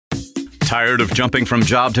Tired of jumping from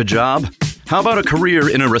job to job? How about a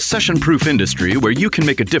career in a recession-proof industry where you can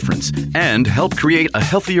make a difference and help create a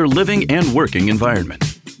healthier living and working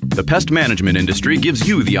environment? The pest management industry gives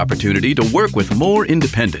you the opportunity to work with more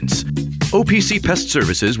independence. OPC Pest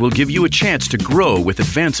Services will give you a chance to grow with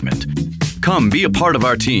advancement. Come be a part of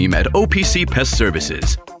our team at OPC Pest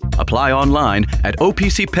Services. Apply online at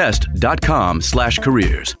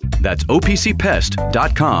opcpest.com/careers. That's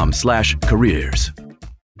opcpest.com/careers.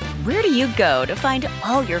 Where do you go to find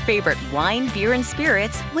all your favorite wine, beer, and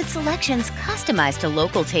spirits with selections customized to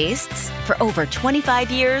local tastes? For over 25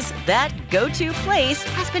 years, that go-to place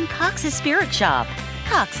has been Cox's Spirit Shop.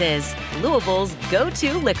 Cox's, Louisville's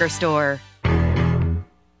go-to liquor store.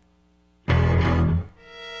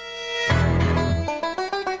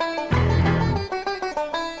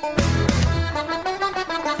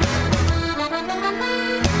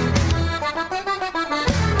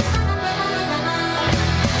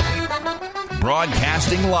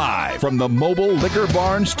 Broadcasting live from the Mobile Liquor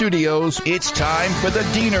Barn Studios, it's time for the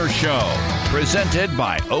Deener Show, presented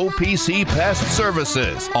by OPC Pest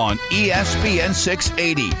Services on ESPN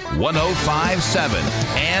 680, 105.7,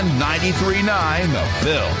 and 93.9 The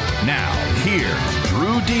Phil. Now, here's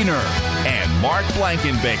Drew Deener and Mark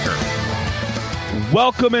Blankenbaker.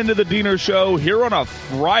 Welcome into the Deener Show here on a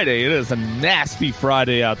Friday. It is a nasty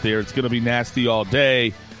Friday out there. It's going to be nasty all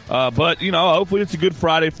day. But, you know, hopefully it's a good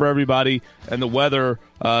Friday for everybody and the weather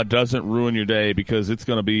doesn't ruin your day because it's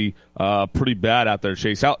going to be pretty bad out there,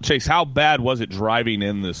 Chase. How bad was it driving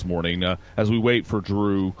in this morning as we wait for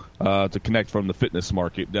Drew to connect from the fitness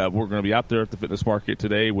market? We're going to be out there at the fitness market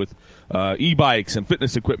today with e-bikes and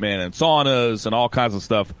fitness equipment and saunas and all kinds of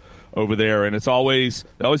stuff over there, and they always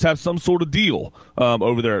have some sort of deal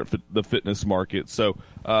over there at the fitness market. So,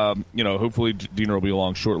 you know, hopefully Deener will be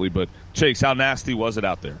along shortly. But Chase, how nasty was it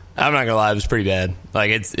out there? I'm not gonna lie, it was pretty bad.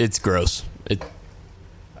 Like it's gross.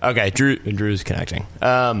 Okay, Drew's connecting.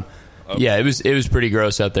 Yeah, it was pretty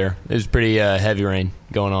gross out there. It was pretty heavy rain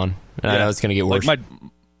going on, and I know it's gonna get worse. Like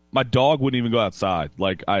my dog wouldn't even go outside.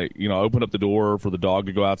 Like I opened up the door for the dog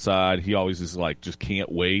to go outside. He always is like just can't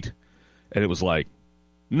wait, and it was like,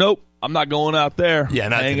 nope, I'm not going out there. Yeah,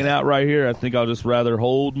 I'm hanging out right here. I think I'll just rather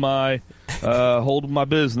hold my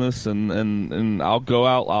business and I'll go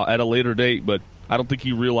out at a later date. But I don't think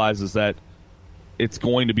he realizes that it's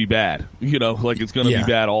going to be bad. You know, like it's going to be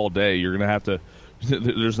bad all day. You're going to have to.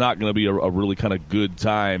 There's not going to be a really kind of good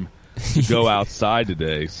time to go outside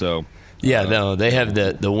today. So yeah, no, they have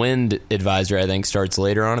the wind advisory. I think starts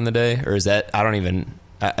later on in the day, or is that? I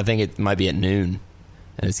think it might be at noon,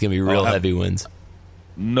 and it's going to be real heavy winds.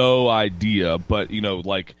 No idea, but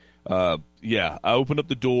I opened up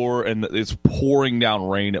the door and it's pouring down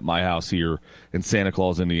rain at my house here in Santa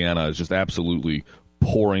Claus, Indiana. It's just absolutely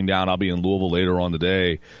pouring down. I'll be in Louisville later on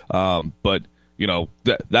today, but you know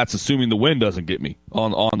that's assuming the wind doesn't get me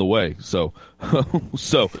on the way. So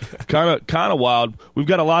kind of wild. We've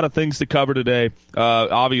got a lot of things to cover today.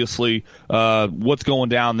 Obviously, what's going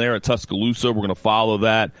down there at Tuscaloosa, we're going to follow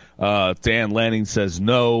that. Dan Lanning says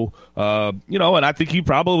no. And I think he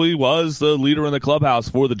probably was the leader in the clubhouse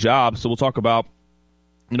for the job. So we'll talk about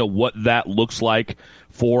what that looks like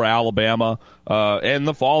for Alabama and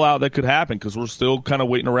the fallout that could happen because we're still kind of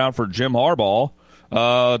waiting around for Jim Harbaugh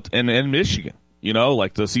and Michigan.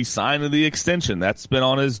 Does he sign the extension? That's been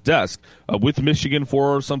on his desk with Michigan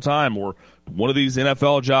for some time, or one of these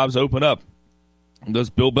NFL jobs open up. Does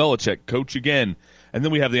Bill Belichick coach again? And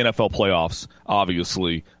then we have the NFL playoffs,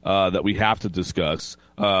 obviously, that we have to discuss.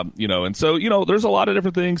 And so, there's a lot of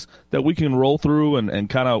different things that we can roll through and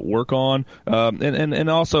kind of work on. And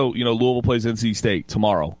also, Louisville plays NC State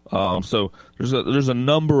tomorrow. So there's a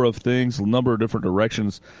number of things, a number of different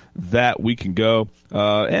directions that we can go.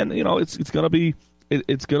 It's going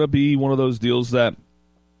to be one of those deals that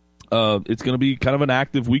it's going to be kind of an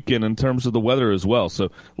active weekend in terms of the weather as well. So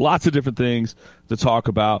lots of different things to talk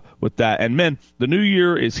about with that. And, men, the new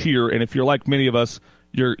year is here, and if you're like many of us,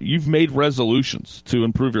 you've made resolutions to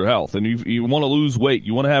improve your health, and you want to lose weight,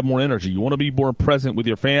 you want to have more energy, you want to be more present with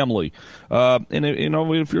your family. If you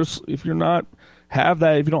don't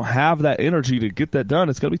have that energy to get that done,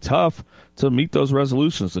 it's going to be tough to meet those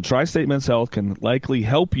resolutions. And Tri-State Men's Health can likely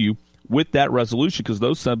help you with that resolution because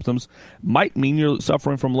those symptoms might mean you're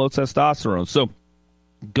suffering from low testosterone. So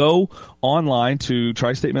go online to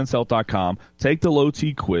tristatemenshealth.com, take the low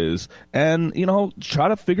T quiz, and try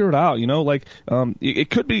to figure it out. It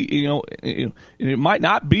could be it might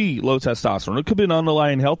not be low testosterone. It could be an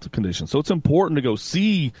underlying health condition. So it's important to go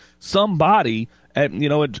see somebody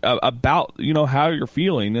and about how you're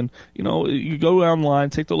feeling. And you go online,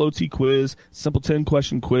 take the low T quiz, simple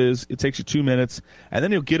 10-question quiz. It takes you 2 minutes, and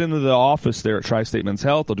then you'll get into the office there at Tri-State Men's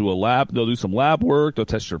Health. They'll do some lab work. They'll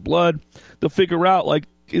test your blood. They'll figure out, like,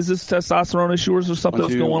 is this testosterone issue or something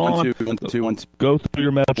that's going on? One, two. Go through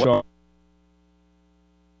your medical chart.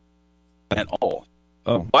 At all.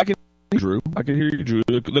 Oh, I can hear you, Drew.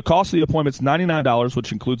 The cost of the appointment is $99,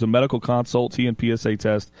 which includes a medical consult, T and PSA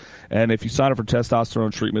test. And if you sign up for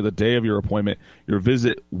testosterone treatment the day of your appointment, your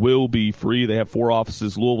visit will be free. They have 4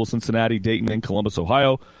 offices: Louisville, Cincinnati, Dayton, and Columbus,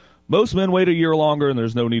 Ohio. Most men wait a year longer, and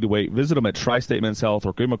there's no need to wait. Visit them at Tri-State Men's Health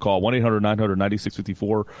or give them a call,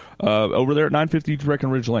 1-800-900-9654, over there at 950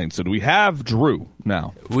 Breckenridge Lane. So do we have Drew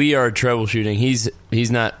now? We are troubleshooting.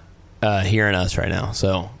 He's not hearing us right now,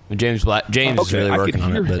 so James is really working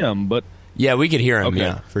on it. I could hear him, but yeah, we could hear him. Okay.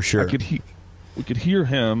 Yeah, for sure. We could hear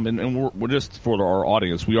him, and we're just, for our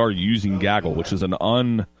audience, we are using Gaggle, which is it's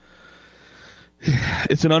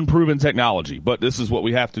an unproven technology, but this is what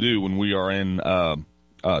we have to do when we are in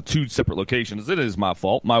 2 separate locations. It is my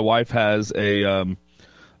fault. My wife has a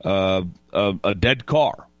dead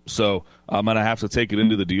car, so I'm gonna have to take it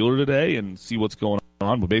into the dealer today and see what's going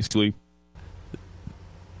on. But basically,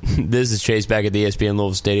 this is Chase back at the ESPN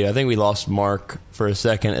Louisville Stadium. I think we lost Mark for a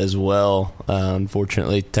second as well.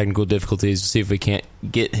 Unfortunately, technical difficulties. See if we can't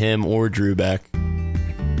get him or Drew back.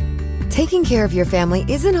 Taking care of your family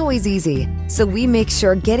isn't always easy, so we make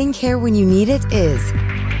sure getting care when you need it is.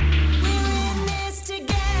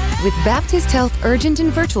 With Baptist Health Urgent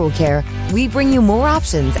and Virtual Care, we bring you more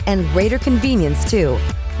options and greater convenience, too.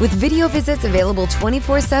 With video visits available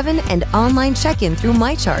 24/7 and online check-in through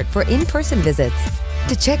MyChart for in-person visits.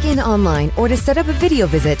 To check in online or to set up a video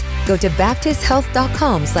visit, go to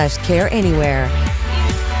baptisthealth.com/careanywhere.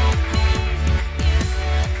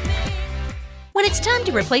 When it's time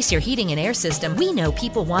to replace your heating and air system, we know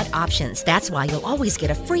people want options. That's why you'll always get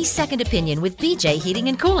a free second opinion with BJ Heating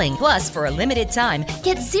and Cooling. Plus, for a limited time,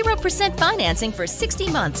 get 0% financing for 60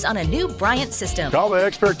 months on a new Bryant system. Call the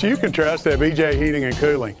experts you can trust at BJ Heating and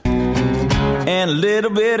Cooling. And a little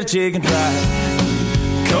bit of chicken fried,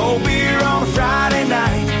 cold beer on a Friday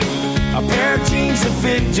night, a pair of jeans that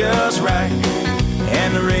fit just right,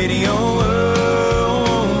 and the radio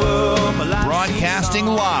Broadcasting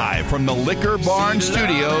live from the Liquor Barn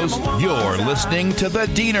Studios, you're listening to The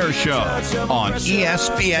Deener Show on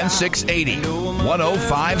ESPN 680,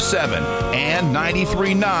 105.7, and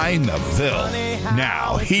 93.9 The Ville.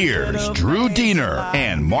 Now, here's Drew Deener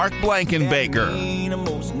and Mark Blankenbaker.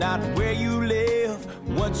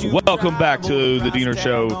 welcome back to the Deener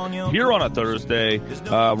Show here on a Thursday.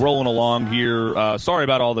 Rolling along here. Sorry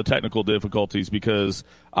about all the technical difficulties because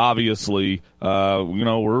obviously,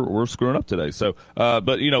 we're screwing up today. So,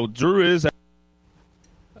 but Drew is.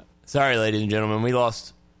 Sorry, ladies and gentlemen, we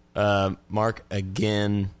lost Mark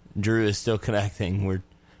again. Drew is still connecting. We're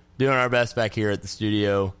doing our best back here at the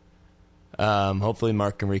studio. Hopefully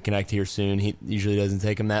Mark can reconnect here soon. He usually doesn't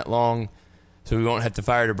take him that long, so we won't have to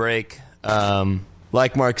fire to break.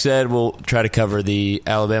 Like Mark said, we'll try to cover the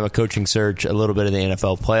Alabama coaching search, a little bit of the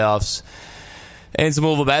NFL playoffs, and some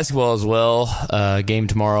Louisville basketball as well. Game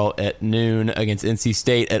tomorrow at noon against NC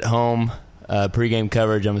State at home. Pre-game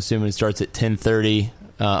coverage, I'm assuming, it starts at 10:30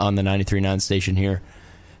 on the 93.9 station here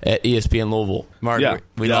at ESPN Louisville. Mark, yeah,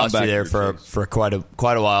 we lost you there for quite a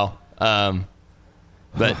while.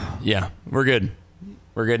 But yeah, we're good.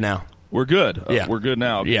 We're good now. We're good. Yeah. We're good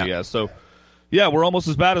now. Okay, yeah. Yeah. So, yeah, we're almost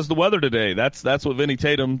as bad as the weather today. That's what Vinny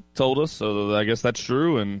Tatum told us. So I guess that's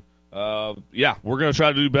true. And we're going to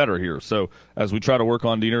try to do better here. So as we try to work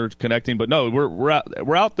on Deener connecting, but no, we're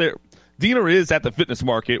out there. Deener is at the fitness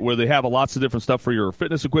market where they have lots of different stuff for your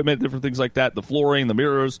fitness equipment, different things like that, the flooring, the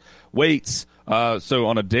mirrors, weights. So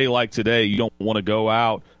on a day like today, you don't want to go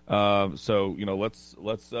out. Let's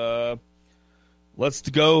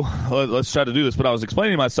go. Let's try to do this. But I was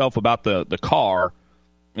explaining to myself about the car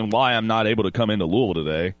and why I'm not able to come into Louisville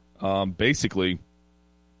today. Basically,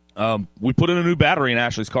 we put in a new battery in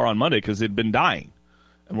Ashley's car on Monday because it had been dying.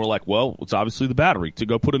 And we're like, well, it's obviously the battery. To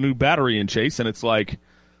go put a new battery in, Chase, and it's like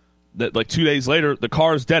 2 days later, the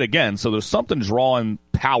car is dead again. So there's something drawing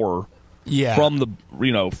power from the,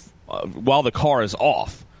 while the car is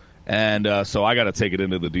off. And so I got to take it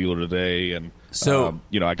into the dealer today. And, so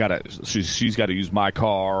she's got to use my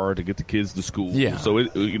car to get the kids to school. Yeah. So,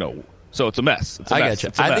 so it's a mess. I got you.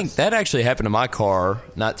 I think that actually happened to my car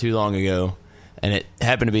not too long ago, and it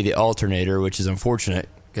happened to be the alternator, which is unfortunate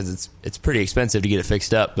because it's pretty expensive to get it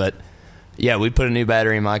fixed up. But yeah, we put a new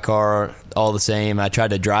battery in my car, all the same. I tried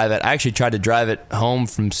to drive it. I actually tried to drive it home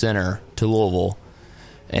from Center to Louisville,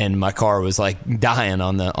 and my car was like dying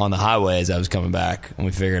on the highway as I was coming back, and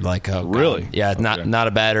we figured like, oh, really? God. Yeah, it's not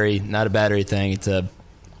a battery thing. It's a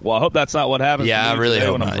Well, I hope that's not what happens. Yeah, to me I really today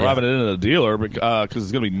hope when I'm not, driving it into the dealer because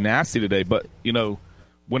it's going to be nasty today. But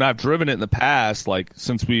when I've driven it in the past, like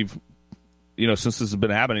since this has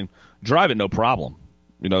been happening, drive it no problem.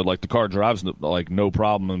 Like the car drives like no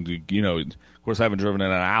problem, and of course I haven't driven it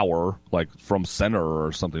in an hour like from center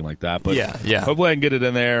or something like that. But yeah. hopefully I can get it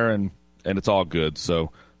in there and it's all good.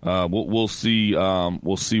 So we'll see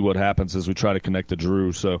what happens as we try to connect to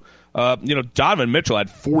Drew. So Donovan Mitchell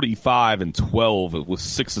had 45 and 12 with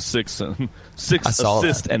 6 assists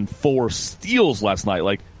and 4 steals last night.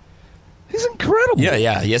 Like he's incredible.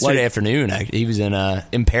 Yeah. Yesterday afternoon, he was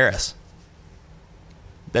in Paris.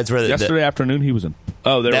 That's where yesterday afternoon he was in.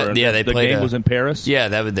 Oh, the game was in Paris. Yeah,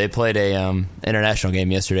 they played a international game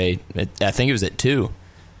yesterday. I think it was at 2.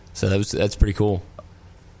 So that's pretty cool.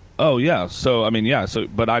 Oh yeah, so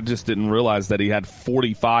but I just didn't realize that he had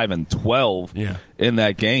 45 and 12 in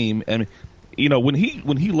that game. And when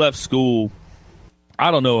he left school,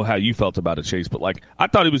 I don't know how you felt about it, Chase, but like I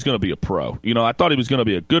thought he was going to be a pro. I thought he was going to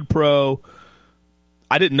be a good pro.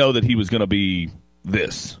 I didn't know that he was going to be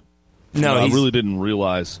this. No, I really didn't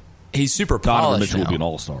realize he's super Donovan polished Mitchell now. would be an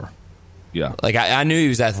all-star. Yeah, like I knew he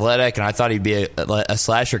was athletic, and I thought he'd be a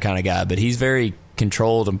slasher kind of guy, but he's very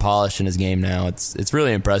controlled and polished in his game now. It's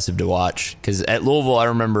really impressive to watch because at Louisville, I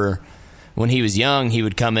remember when he was young, he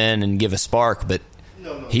would come in and give a spark, but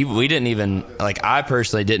we didn't even I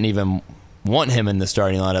personally didn't even want him in the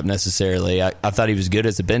starting lineup necessarily. I thought he was good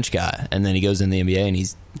as a bench guy, and then he goes in the NBA and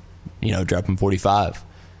he's dropping 45.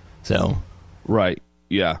 So right,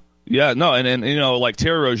 yeah. Yeah, no, and like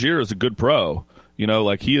Terry Rozier is a good pro.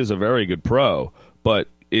 Like he is a very good pro. But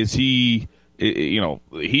is he?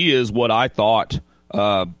 He is what I thought.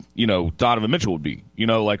 Donovan Mitchell would be.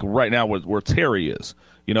 Like right now where Terry is.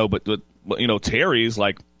 But Terry's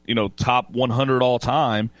like top 100 all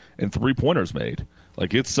time in 3-pointers made.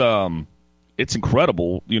 Like it's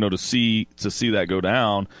incredible. To see that go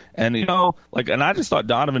down. And and I just thought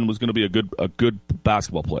Donovan was going to be a good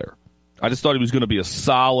basketball player. I just thought he was going to be a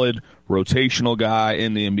solid rotational guy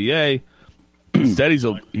in the NBA. Instead, he's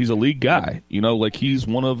a league guy. Like he's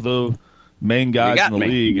one of the main guys in the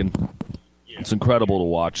league, and it's incredible to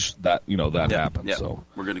watch that happen. Yeah. So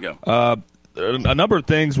we're good to go. A number of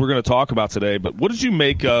things we're going to talk about today, but what did you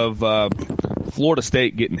make of Florida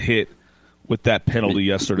State getting hit with that penalty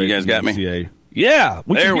yesterday? You guys got NCAA? me? Yeah.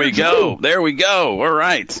 There we go. There we go. All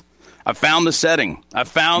right. I found the setting.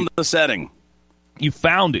 You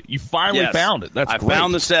found it. You finally found it. That's great. I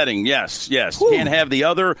found the setting. Yes. Whew. You can't have the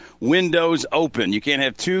other windows open. You can't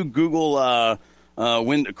have 2 Google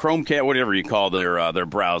Chromecast, whatever you call their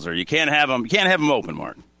browser. You can't have them open,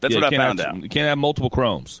 Mark. That's what I found out. You can't have multiple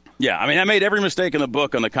Chromes. Yeah, I made every mistake in the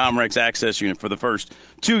book on the Comrex Access Unit for the first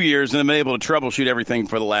 2 years, and I've been able to troubleshoot everything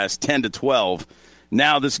for the last 10 to 12.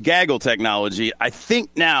 Now, this gaggle technology, I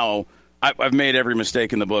think now I've made every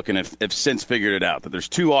mistake in the book and have since figured it out, that there's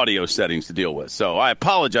 2 audio settings to deal with. So I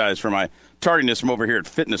apologize for my tardiness from over here at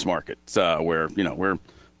Fitness Market, where, we're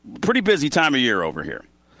pretty busy time of year over here.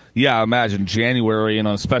 Yeah, I imagine January,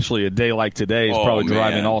 especially a day like today, is probably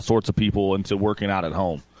driving all sorts of people into working out at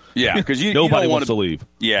home. Yeah, because nobody wants to leave.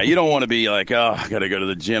 Yeah, you don't want to be like, oh, I got to go to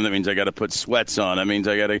the gym. That means I got to put sweats on. That means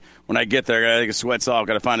when I get there, I got to take the sweats off.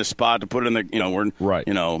 Got to find a spot to put it in the, right.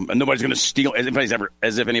 And nobody's going to steal as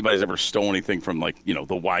if anybody's ever stolen anything from the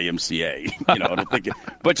YMCA.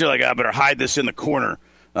 But you're like, I better hide this in the corner.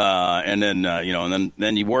 And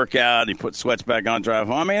then you work out, you put sweats back on, drive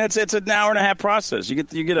home. I mean, it's an hour and a half process. You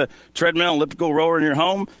get a treadmill, elliptical rower in your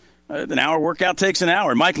home. An hour workout takes an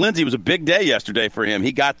hour. Mike Lindsay was a big day yesterday for him.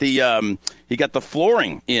 He got the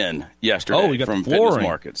flooring in yesterday. Oh, he got from the flooring. Fitness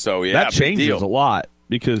Market. So that changes a lot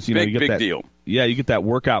because you get that deal. Yeah, you get that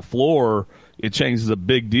workout floor. It changes a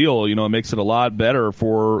big deal. It makes it a lot better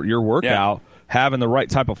for your workout. Yeah. Having the right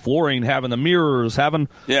type of flooring, having the mirrors, having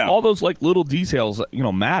all those little details that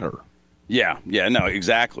matter. Yeah, no,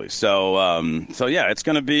 exactly. So, it's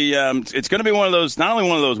going to be one of those, not only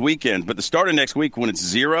one of those weekends, but the start of next week when it's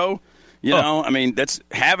 0. I mean, that's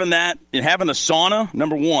having that, having a sauna,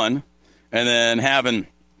 number one, and then having,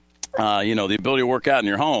 the ability to work out in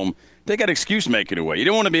your home. Take that excuse making away. You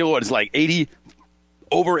don't want to be able. It's like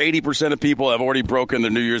over 80% of people have already broken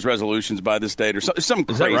their New Year's resolutions by this date, or some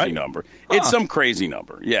crazy number. It's some crazy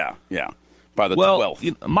number. Yeah. By the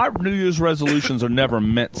 12th. My New Year's resolutions are never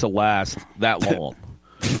meant to last that long,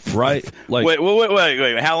 right? Like, wait.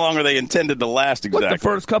 How long are they intended to last exactly? Like the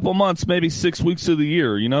first couple months, maybe 6 weeks of the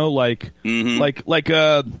year.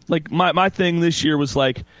 My thing this year was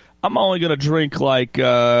I'm only going to drink like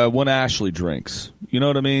when Ashley drinks. You know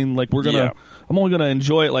what I mean? Like I'm only going to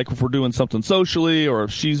enjoy it like if we're doing something socially or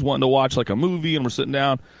if she's wanting to watch like a movie and we're sitting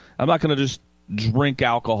down. I'm not going to just drink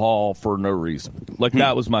alcohol for no reason. Like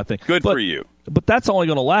that was my thing. Good for you. But that's only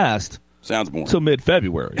going to last. Sounds boring. Till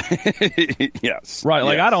mid-February. Yes. Right.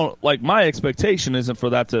 Like yes. I don't like my expectation isn't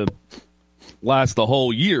for that to last the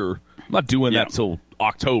whole year. I'm not doing that till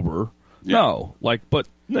October. Yeah. No. Like, but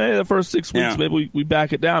the first 6 weeks, maybe we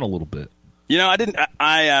back it down a little bit. You know,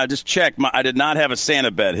 I just checked. I did not have a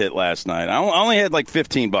Santa bet hit last night. I only had like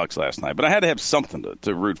 $15 last night, but I had to have something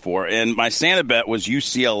to root for. And my Santa bet was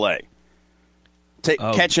UCLA.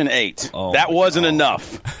 Catching 8. That wasn't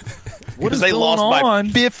enough. What is they going lost on?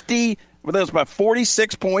 by 50. Well, they lost by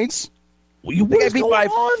 46 points. What they got beat by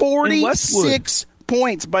on 46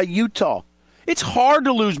 points by Utah. It's hard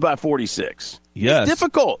to lose by 46. Yes. It's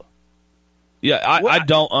difficult. Yeah, I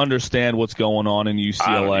don't understand what's going on in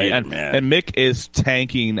UCLA. And Mick is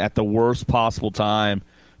tanking at the worst possible time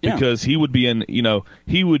because he would be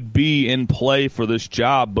in play for this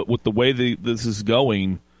job, but with the way this is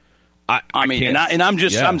going,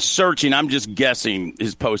 I'm searching. I'm just guessing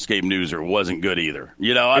his post-game newser wasn't good either.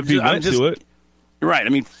 You know, if he went to it. Right. I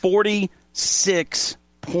mean,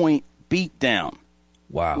 46-point beatdown.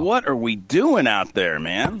 Wow. What are we doing out there,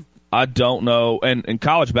 man? I don't know. And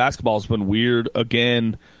college basketball has been weird.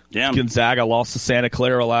 Again, Gonzaga lost to Santa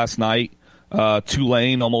Clara last night.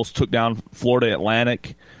 Tulane almost took down Florida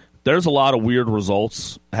Atlantic. There's a lot of weird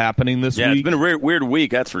results happening this week. Yeah, it's been a weird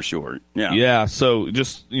week, that's for sure. Yeah, so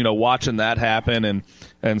just, watching that happen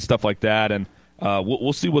and stuff like that, and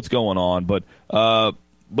we'll see what's going on. But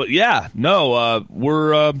yeah, no,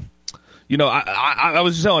 we're I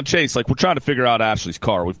was just telling Chase, like, we're trying to figure out Ashley's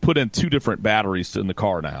car. We've put in 2 different batteries in the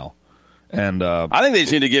car now. And I think they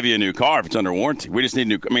just need to give you a new car if it's under warranty. We just need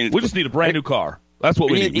we just need a brand new car. That's what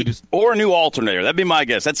we need. Or a new alternator. That'd be my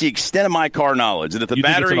guess. That's the extent of my car knowledge. That if the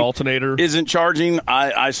battery alternator isn't charging,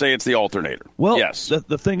 I say it's the alternator. Well, yes.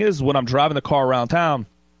 The thing is, when I'm driving the car around town,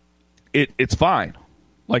 it's fine.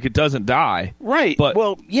 Like, it doesn't die. Right. But,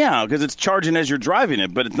 because it's charging as you're driving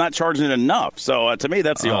it, but it's not charging it enough. So, to me,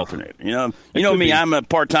 that's the alternator. You know me, I'm a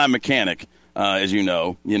part-time mechanic, as you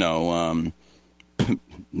know.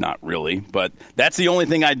 Not really, but that's the only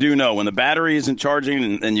thing I do know. When the battery isn't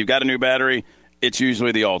charging and you've got a new battery, it's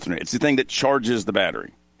usually the alternator. It's the thing that charges the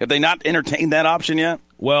battery. Have they not entertained that option yet?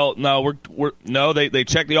 Well, no, they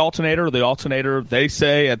check the alternator. The alternator, they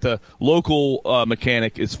say at the local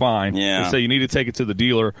mechanic is fine. Yeah. They say you need to take it to the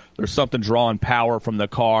dealer. There's something drawing power from the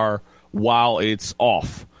car while it's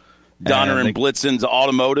off. Deener and Blitzen's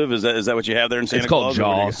Automotive, is that what you have there in Santa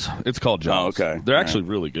Claus? It's called Jaws. Oh, okay. They're actually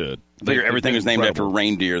really good. Everything is named after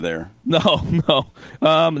reindeer there. No.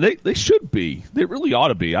 They should be. They really ought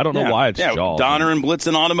to be. I don't know why it's Jaws. Deener and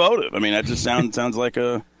Blitzen Automotive. I mean, that just sounds like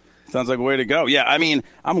a way to go. Yeah, I mean,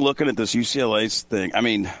 I'm looking at this UCLA thing. I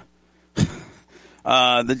mean,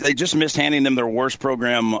 they just missed handing them their worst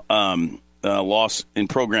program loss in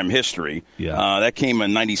program history. Yeah. That came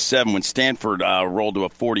in 97 when Stanford rolled to a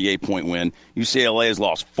 48-point win. UCLA has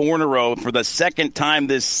lost 4 in a row for the second time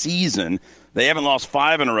this season. They haven't lost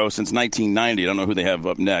 5 in a row since 1990. I don't know who they have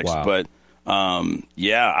up next. Wow. But,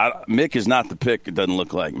 Mick is not the pick, it doesn't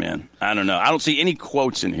look like, man. I don't know. I don't see any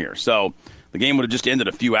quotes in here. So the game would have just ended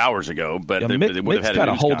a few hours ago, but they would have had got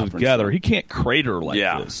to hold conference. it together. He can't crater like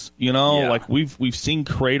this. Like we've seen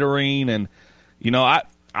cratering, and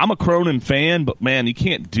I'm a Cronin fan, but man, he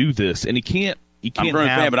can't do this, and he can't. I'm a Cronin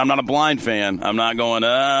fan, but I'm not a blind fan. I'm not going.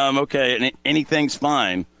 Okay, and anything's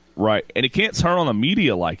fine. Right, and he can't turn on the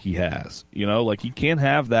media like he has. Like he can't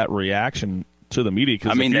have that reaction to the media.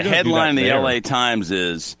 I mean, the headline in the LA Times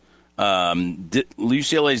is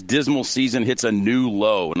UCLA's dismal season hits a new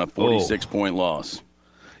low in a 46-point loss.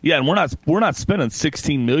 Yeah, and we're not spending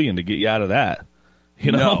 $16 million to get you out of that.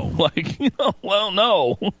 No. Well,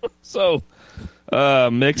 no. So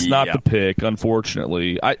Mick's not the pick,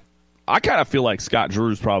 unfortunately. I kind of feel like Scott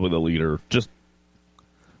Drew's probably the leader. Just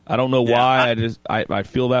I don't know why. I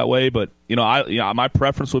feel that way, but my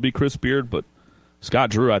preference would be Chris Beard, but Scott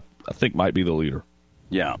Drew I think might be the leader.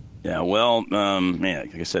 Yeah. Well,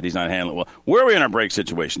 like I said, he's not handling it well. Where are we in our break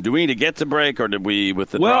situation? Do we need to get to break, or did we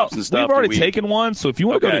with the drops and stuff? We've already taken one. So if you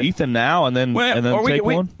want to go to Ethan now and then take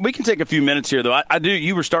one, we can take a few minutes here. Though I do.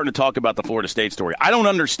 You were starting to talk about the Florida State story. I don't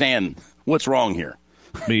understand what's wrong here.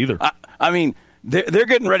 Me either. I mean, they're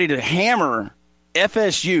getting ready to hammer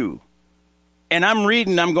FSU. And I'm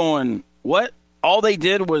reading, I'm going, what? All they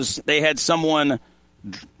did was they had someone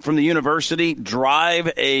from the university drive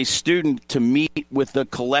a student to meet with the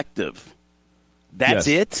collective. That's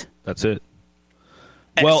it? That's it.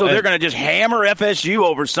 And so they're going to just hammer FSU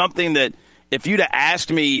over something that, if you'd have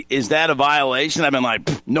asked me, is that a violation? I've been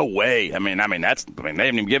like, no way. I mean, they haven't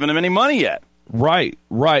even given them any money yet. Right.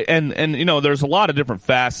 And there's a lot of different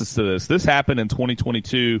facets to this. This happened in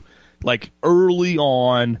 2022, like early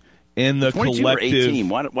on in the 22 collective. Or 18?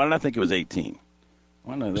 Why did I think it was 18?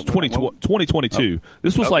 It was 2022.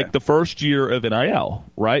 This was like the first year of NIL,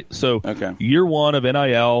 right? So year one of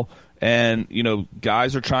NIL, and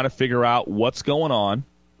guys are trying to figure out what's going on,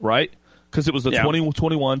 right? Because it was the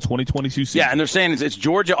 2021-2022 season. Yeah, and they're saying it's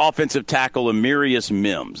Georgia offensive tackle Amirius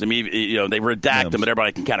Mims. I mean, they redact him, but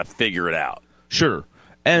everybody can kind of figure it out. Sure.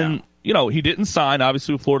 And, he didn't sign,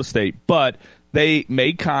 obviously, with Florida State, but they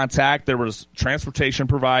made contact. There was transportation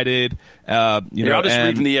provided. I'll just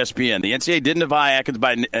read from the ESPN. The NCAA didn't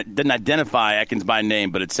identify Atkins by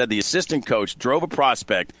name, but it said the assistant coach drove a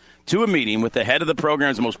prospect to a meeting with the head of the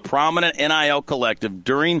program's most prominent NIL collective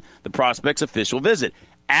during the prospect's official visit.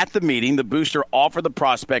 At the meeting, the booster offered the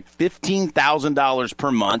prospect $15,000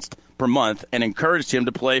 per month and encouraged him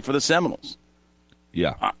to play for the Seminoles.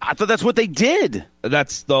 Yeah. I thought that's what they did.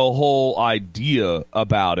 That's the whole idea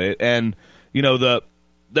about it. And,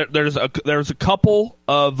 there's a couple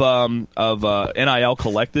of NIL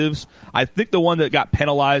collectives. I think the one that got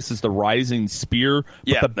penalized is the Rising Spear.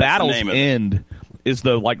 But the Battle's End is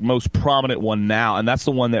the most prominent one now, and that's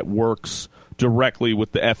the one that works directly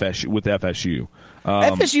with the FSU.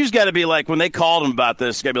 FSU's got to be like, when they called him about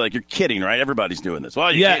this, got to be like, you're kidding, right? Everybody's doing this.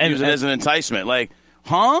 Well, you can't use it as an enticement. Like,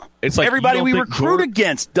 huh? It's like everybody we recruit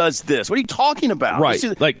against does this. What are you talking about? Right.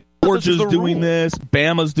 Georgia's doing this.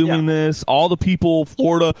 Bama's doing this. All the people,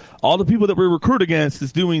 Florida, all the people that we recruit against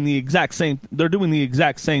is doing the exact same. They're doing the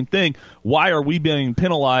exact same thing. Why are we being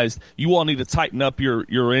penalized? You all need to tighten up your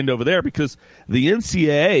end over there, because the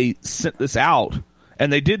NCAA sent this out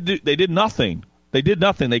and they did nothing. They did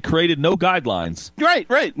nothing. They created no guidelines. Right.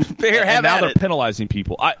 And now they're penalizing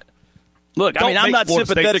people. I'm not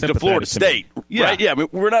sympathetic to Florida State. Yeah. Right? Yeah.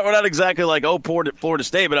 We're not exactly like, poor Florida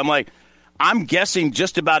State, but I'm like, I'm guessing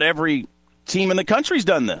just about every team in the country's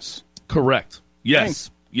done this. Correct. Yes.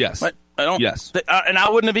 But I don't. Yes. And I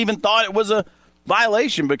wouldn't have even thought it was a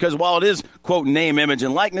violation, because while it is, quote, name, image,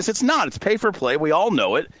 and likeness, it's not. It's pay for play. We all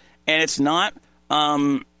know it, and it's not.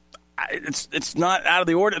 It's not out of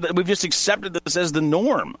the order. We've just accepted this as the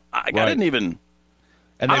norm. I didn't even.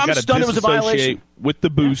 And they've got to stunned it was a violation with the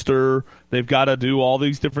booster. They've got to do all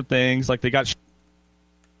these different things. Like they got.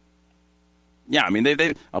 Yeah, I mean,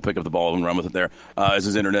 they I'll pick up the ball and run with it there as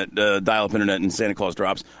his internet, dial-up internet in Santa Claus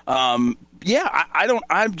drops. I was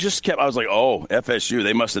like, oh, FSU,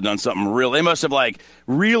 they must have done something real. They must have,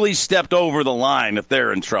 really stepped over the line if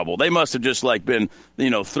they're in trouble. They must have just, been,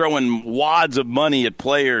 throwing wads of money at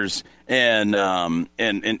players. And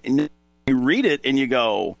you read it and you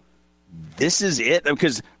go, this is it?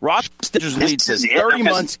 Because Ross Stitcher's lead says 30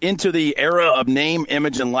 months into the era of name,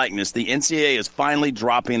 image, and likeness, the NCAA is finally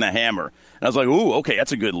dropping the hammer. And I was like, ooh, okay,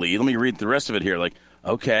 that's a good lead. Let me read the rest of it here. Like,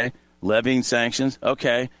 okay, levying sanctions,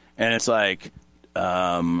 okay. And it's like,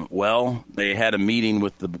 they had a meeting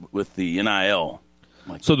with the NIL.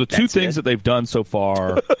 Like, so the two things that they've done so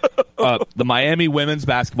far, the Miami women's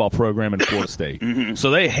basketball program and Florida State. Mm-hmm. So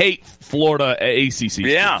they hate Florida ACC schools.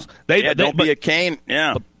 Yeah. Don't be a cane.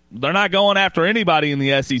 Yeah. They're not going after anybody in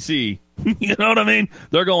the SEC. You know what I mean?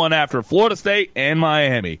 They're going after Florida State and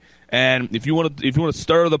Miami. And if you want to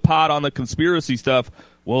stir the pot on the conspiracy stuff,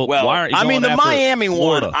 well, why aren't you going the after Miami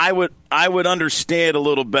Florida? one, I would understand a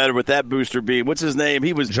little better with that booster being, what's his name?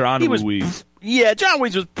 John Ruiz. Yeah, John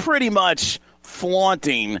Ruiz was pretty much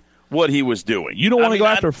flaunting what he was doing. You don't want to go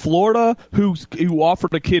after Florida, who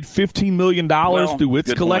offered a kid $15 million through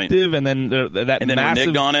its collective, and then that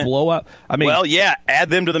massive blowout. I mean, add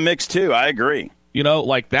them to the mix too. I agree.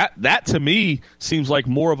 That to me seems like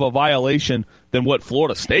more of a violation than what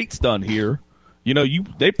Florida State's done here.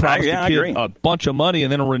 They promised the kid a bunch of money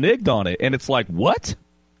and then reneged on it, and it's like, what?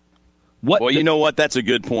 Well, you know what? That's a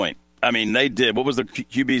good point. I mean, they did. What was the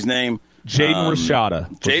QB's name? Jaden Rashada.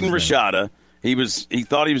 Jaden Rashada. He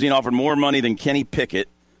thought he was being offered more money than Kenny Pickett.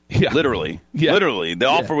 Yeah. Literally. Yeah. Literally. The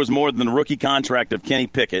offer was more than the rookie contract of Kenny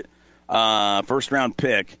Pickett, first-round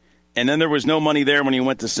pick. And then there was no money there when he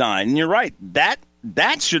went to sign. And you're right.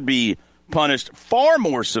 That should be punished far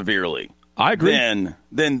more severely. I agree.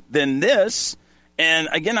 Than this. And,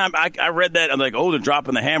 again, I read that. I'm like, oh, they're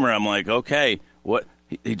dropping the hammer. I'm like, okay. What?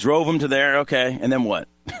 He drove him to there. Okay. And then what?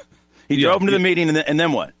 He drove him to the meeting, and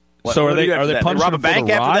then what? So are they punishing rob a him bank for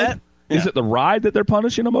the after ride? that? Is it the ride that they're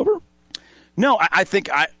punishing him over? No, I think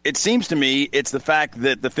it seems to me it's the fact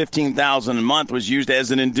that the $15,000 a month was used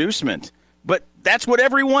as an inducement. But that's what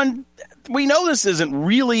everyone – we know this isn't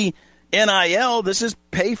really NIL, this is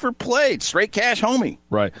pay for play, straight cash, homie.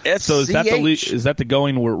 Right. SCH. So is that the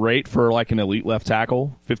going rate for like an elite left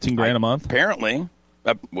tackle? $15,000 a month? Apparently.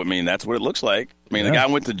 I mean, that's what it looks like. I mean, the guy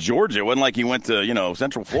went to Georgia. It wasn't like he went to,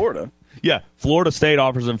 Central Florida. Yeah. Florida State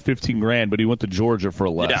offers him $15,000, but he went to Georgia for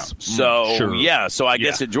less. Yeah. So, sure. So I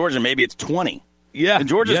guess at Georgia, maybe it's 20. Yeah. And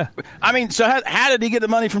Georgia. I mean, so how did he get the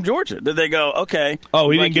money from Georgia? Did they go, okay? Oh,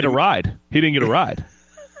 he didn't get a ride. He didn't get a ride.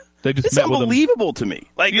 They just it's met with him. Unbelievable to me.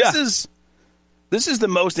 Like, this is the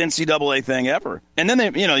most NCAA thing ever. And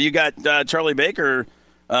then, you got Charlie Baker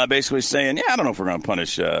basically saying, I don't know if we're going to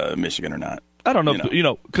punish Michigan or not. I don't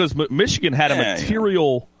know, because Michigan had a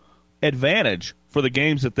material advantage for the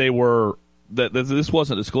games that they were that this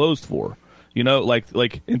wasn't disclosed for.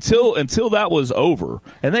 Like until that was over,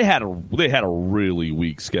 and they had a really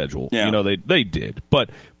weak schedule. Yeah. They did,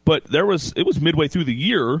 but it was midway through the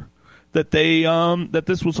year that they that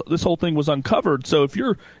this whole thing was uncovered. So if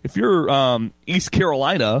you're East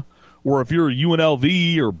Carolina, or if you're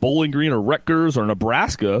UNLV or Bowling Green or Rutgers or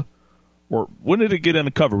Nebraska. Or when did it get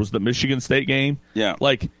uncovered? Was it the Michigan State game? Yeah.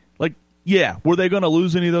 Were they going to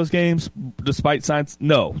lose any of those games despite signs?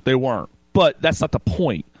 No, they weren't. But that's not the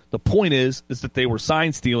point. The point is that they were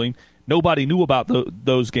sign stealing. Nobody knew about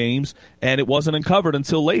those games, and it wasn't uncovered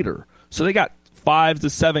until later. So they got 5 to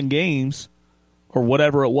 7 games or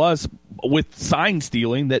whatever it was with sign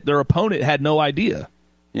stealing that their opponent had no idea.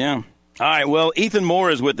 Yeah. All right, well, Ethan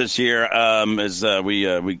Moore is with us here as we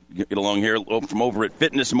get along here from over at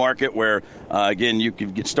Fitness Market, where, again, you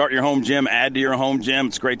can start your home gym, add to your home gym.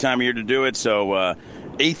 It's a great time of year to do it. So,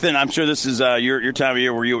 Ethan, I'm sure this is your time of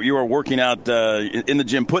year where you are working out in the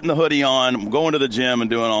gym, putting the hoodie on, going to the gym and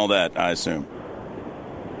doing all that, I assume.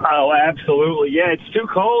 Oh, absolutely. Yeah, it's too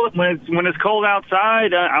cold. When it's cold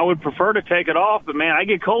outside, I would prefer to take it off. But, man, I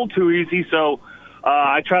get cold too easy, so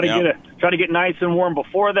I try to get nice and warm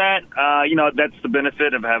before that. That's the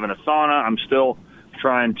benefit of having a sauna. I'm still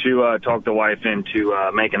trying to talk the wife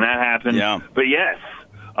into making that happen. Yeah. But yes,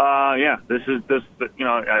 this.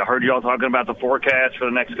 I heard y'all talking about the forecast for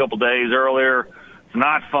the next couple days earlier. It's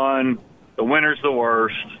not fun. The winter's the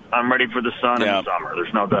worst. I'm ready for the sun in the summer.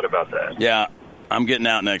 There's no doubt about that. Yeah. I'm getting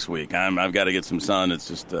out next week. I've got to get some sun. It's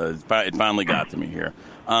just it finally got to me here.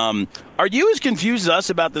 Are you as confused as us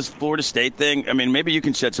about this Florida State thing? I mean, maybe you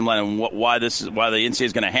can shed some light on why the NCAA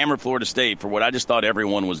is going to hammer Florida State for what I just thought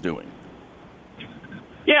everyone was doing.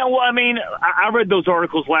 Yeah, well, I mean, I read those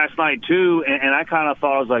articles last night too, and I kind of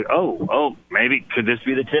thought, I was like, oh, maybe could this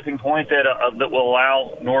be the tipping point that will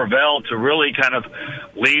allow Norvell to really kind of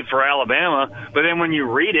leave for Alabama? But then when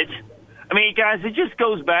you read it, I mean, guys, it just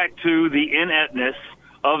goes back to the ineptness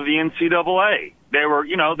of the NCAA.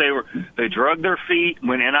 They drug their feet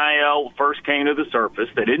when NIL first came to the surface.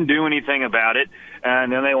 They didn't do anything about it,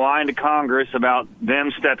 and then they lied to Congress about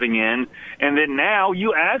them stepping in. And then now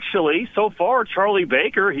so far, Charlie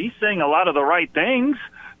Baker, he's saying a lot of the right things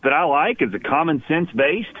that I like, is a common sense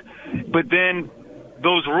based. But then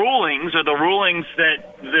those rulings, or the rulings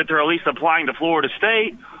that they're at least applying to Florida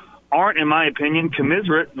State, aren't, in my opinion,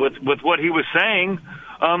 commiserate with what he was saying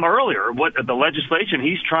earlier, what the legislation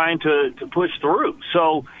he's trying to push through.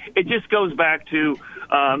 So it just goes back to,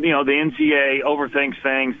 the NCAA overthinks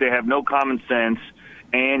things. They have no common sense.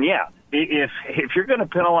 And, if you're going to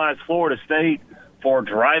penalize Florida State for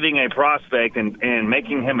driving a prospect and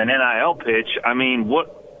making him an NIL pitch, I mean,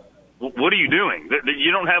 what are you doing?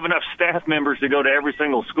 You don't have enough staff members to go to every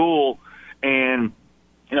single school and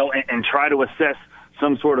try to assess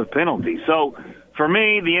some sort of penalty. So for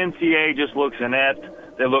me, the NCAA just looks inept.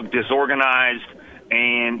 They look disorganized.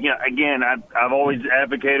 And, again, I've always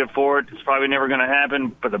advocated for it. It's probably never going to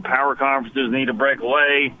happen, but the power conferences need to break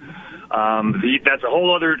away. That's a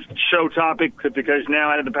whole other show topic, because now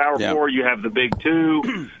out of the Power Four, you have the Big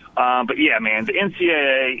Two. But, yeah, man, the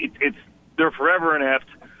NCAA, they're forever inept.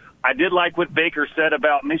 I did like what Baker said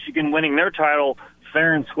about Michigan winning their title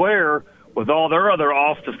fair and square with all their other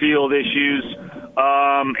off-the-field issues.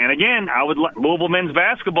 And again, Louisville men's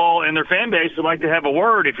basketball and their fan base would like to have a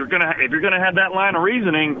word. If you're gonna have that line of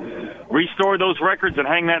reasoning, restore those records and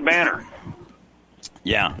hang that banner.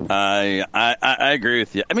 Yeah, I agree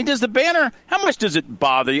with you. I mean, does the banner? How much does it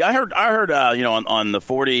bother you? I heard on the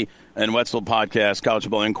 40 and Wetzel podcast, College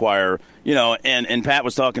Football Inquirer, and Pat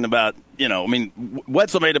was talking about,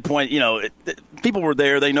 Wetzel made a point, people were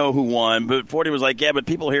there, they know who won, but 40 was like, yeah, but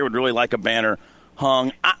people here would really like a banner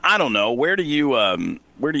hung. I don't know. Where do you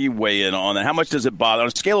weigh in on that? How much does it bother? On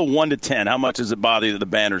a scale of 1 to 10, how much does it bother you that the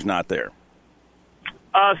banner's not there?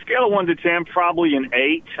 Scale of 1 to 10, probably an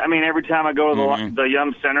 8. I mean, every time I go to the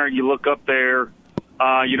Yum Center, you look up there,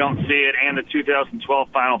 you don't see it, and the 2012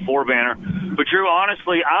 Final Four banner. But Drew,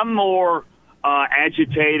 honestly, I'm more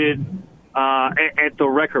agitated at the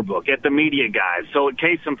record book, at the media guys. So,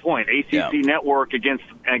 case in point, ACC Network against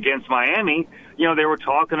Miami. They were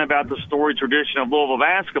talking about the storied tradition of Louisville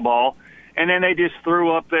basketball, and then they just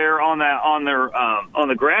threw up there on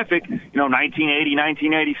the graphic, 1980,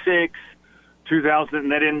 1986. 2000,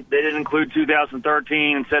 and they didn't include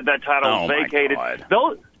 2013, and said that title was vacated.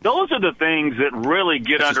 Those are the things that really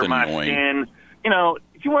get under my skin.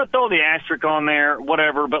 If you want to throw the asterisk on there,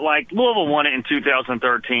 whatever. But Louisville won it in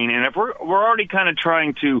 2013, and if we're already kind of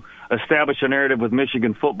trying to establish a narrative with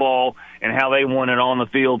Michigan football and how they won it on the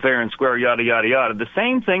field, fair and square, yada yada yada, the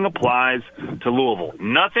same thing applies to Louisville.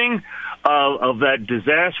 Nothing of that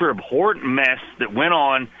disaster, abhorrent mess that went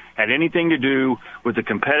on had anything to do with the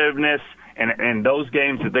competitiveness and those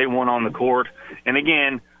games that they won on the court. And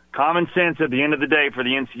again, common sense at the end of the day for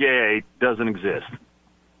the NCAA doesn't exist.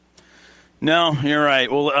 No, you're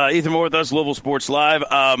right. Well, Ethan Moore with us, Louisville Sports Live.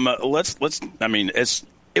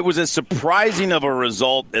 It was as surprising of a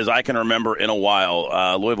result as I can remember in a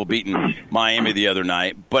while. Louisville beating Miami the other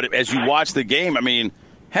night. But as you watch the game,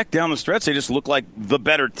 heck, down the stretch, they just look like the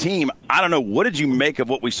better team. I don't know. What did you make of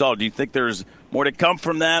what we saw? Do you think there's more to come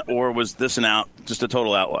from that, or was this just a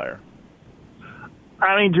total outlier?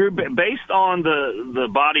 Drew, based on the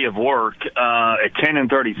body of work at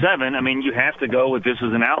 10-37, you have to go with this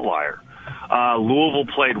as an outlier. Louisville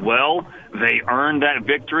played well. They earned that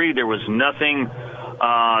victory. There was nothing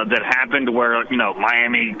that happened where,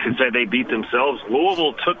 Miami could say they beat themselves.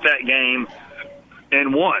 Louisville took that game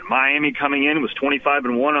and won. Miami coming in was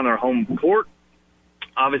 25-1 on their home court.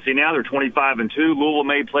 Obviously now they're 25-2. Louisville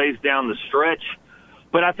made plays down the stretch.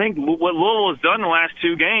 But I think what Louisville has done in the last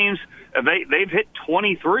two games, they've hit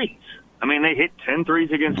 20 threes. They hit 10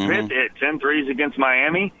 threes against Pitt. They hit 10 threes against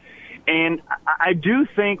Miami. And I do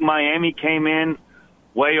think Miami came in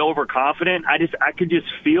way overconfident. I could just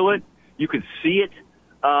feel it. You could see it.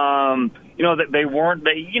 That they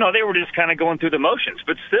were just kind of going through the motions.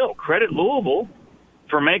 But still, credit Louisville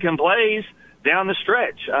for making plays down the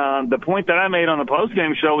stretch. The point that I made on the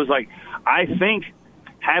postgame show was I think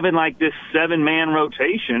having this 7-man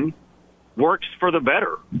rotation works for the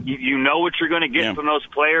better. You know what you're going to get from those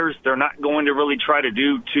players. They're not going to really try to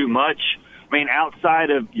do too much.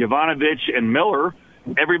 Outside of Jovanovic and Miller,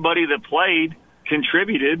 everybody that played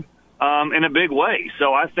contributed in a big way.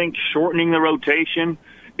 So I think shortening the rotation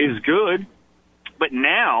is good. But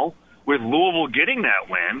now, with Louisville getting that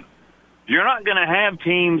win, you're not going to have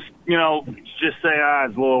teams, just say,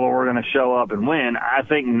 it's Louisville, we're going to show up and win. I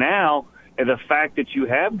think now, the fact that you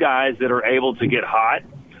have guys that are able to get hot,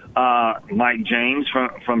 Mike James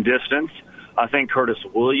from distance, I think Curtis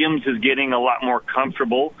Williams is getting a lot more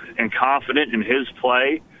comfortable and confident in his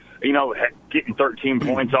play. Getting 13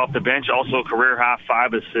 points off the bench, also a career-high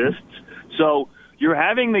 5 assists. So you're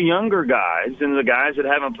having the younger guys and the guys that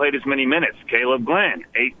haven't played as many minutes. Caleb Glenn,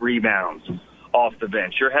 8 rebounds off the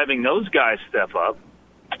bench. You're having those guys step up.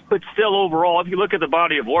 But still, overall, if you look at the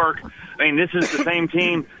body of work, this is the same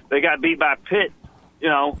team that got beat by Pitt,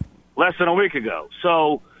 less than a week ago.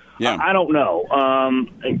 So I don't know.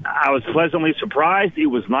 I was pleasantly surprised. It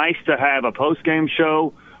was nice to have a post-game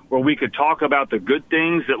show where we could talk about the good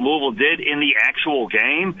things that Louisville did in the actual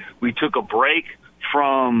game. We took a break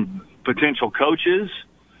from potential coaches.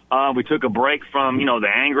 We took a break from,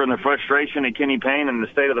 the anger and the frustration at Kenny Payne and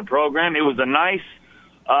the state of the program. It was a nice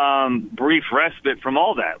brief respite from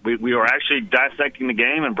all that. We were actually dissecting the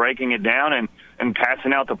game and breaking it down and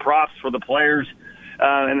passing out the props for the players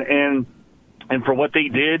and for what they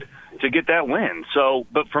did to get that win. So,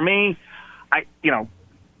 but for me,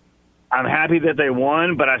 I'm happy that they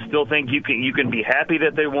won, but I still think you can be happy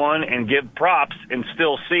that they won and give props and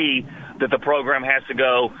still see that the program has to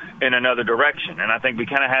go in another direction. And I think we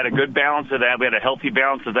kind of had a good balance of that. We had a healthy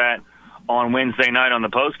balance of that on Wednesday night on the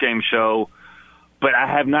postgame show. But I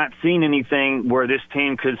have not seen anything where this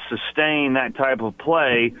team could sustain that type of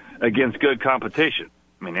play against good competition.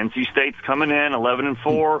 NC State's coming in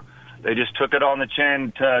 11-4. They just took it on the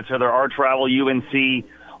chin to their arch rival UNC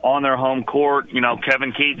on their home court.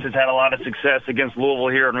 Kevin Keats has had a lot of success against Louisville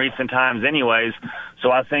here in recent times anyways.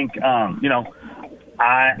 So I think, I'm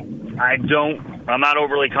not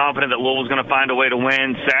overly confident that Louisville's going to find a way to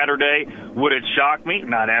win Saturday. Would it shock me?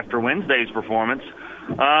 Not after Wednesday's performance.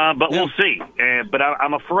 But we'll see. But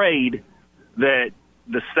I'm afraid that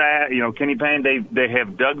the staff, Kenny Payne, they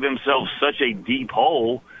have dug themselves such a deep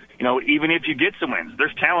hole. Even if you get some wins,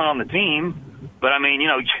 there's talent on the team. But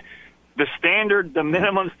the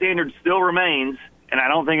minimum standard still remains, and I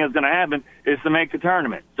don't think it's going to happen, is to make the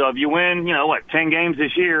tournament. So if you win, 10 games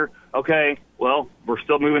this year, okay, well, we're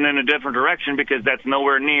still moving in a different direction because that's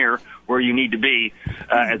nowhere near where you need to be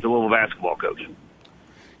as a Louisville basketball coach.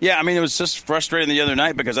 Yeah, I mean, it was just frustrating the other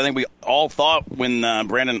night because I think we all thought when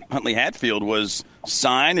Brandon Huntley Hatfield was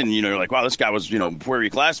signed and, you're like, wow, this guy was, before he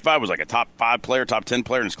classified, was like a top 5 player, top 10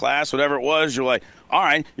 player in his class, whatever it was. You're like, all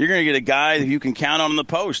right, you're going to get a guy who you can count on in the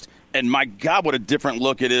post. And my God, what a different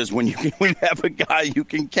look it is when you have a guy you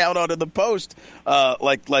can count on in the post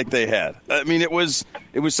like they had. I mean, it was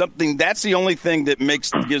something. That's the only thing that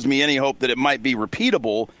gives me any hope that it might be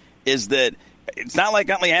repeatable is that it's not like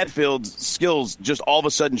Huntley Hatfield's skills just all of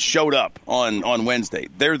a sudden showed up on Wednesday.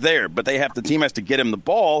 They're there, but the team has to get him the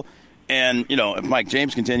ball. And, if Mike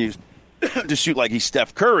James continues to shoot like he's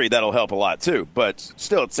Steph Curry, that'll help a lot too. But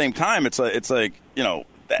still, at the same time, it's like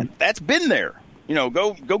that's been there.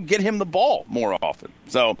 Go get him the ball more often.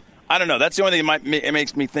 So I don't know. That's the only thing it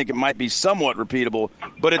makes me think it might be somewhat repeatable,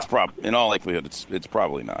 but it's in all likelihood it's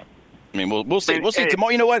probably not. I mean, we'll see. We'll see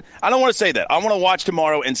tomorrow. You know what? I don't want to say that. I want to watch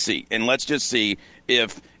tomorrow and see. And let's just see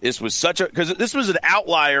if this was because this was an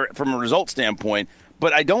outlier from a result standpoint,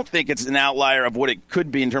 but I don't think it's an outlier of what it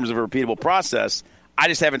could be in terms of a repeatable process. I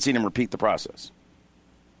just haven't seen him repeat the process.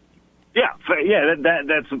 Yeah,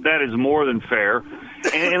 that is more than fair.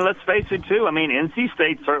 And let's face it, too. I mean, NC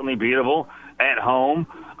State's certainly beatable at home.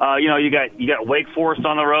 You got Wake Forest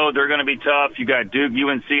on the road. They're going to be tough. You got Duke,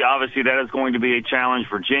 UNC. Obviously, that is going to be a challenge.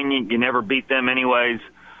 Virginia, you never beat them anyways.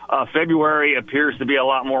 February appears to be a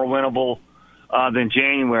lot more winnable than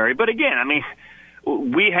January. But again, I mean,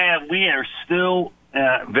 we are still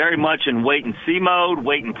very much in wait and see mode,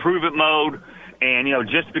 wait and prove it mode. And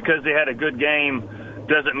just because they had a good game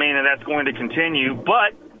doesn't mean that that's going to continue.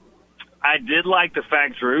 But I did like the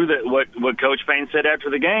fact, Drew, that what Coach Payne said after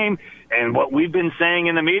the game and what we've been saying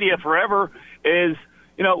in the media forever is,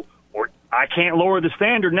 I can't lower the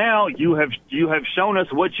standard now. You have shown us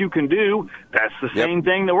what you can do. That's the same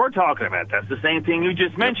thing that we're talking about. That's the same thing you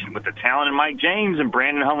just mentioned with the talent in Mike James and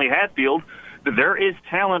Brandon Huntley Hatfield, that there is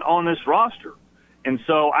talent on this roster. And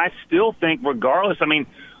so I still think regardless, I mean,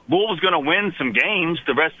 Louisville's going to win some games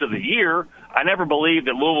the rest of the year. I never believed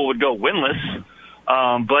that Louisville would go winless.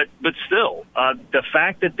 But still, the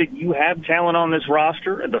fact that you have talent on this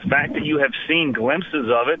roster, the fact that you have seen glimpses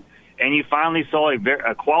of it, and you finally saw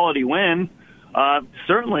a quality win,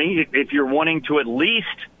 certainly if you're wanting to at least,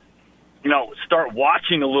 start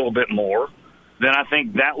watching a little bit more, then I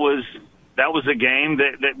think that was a game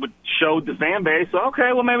that would showed the fan base,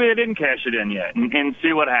 okay, well, maybe they didn't cash it in yet, and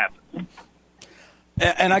see what happens.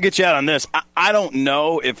 And I'll get you out on this. I don't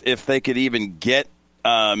know if they could even get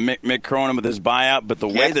Mick Cronin with his buyout, but the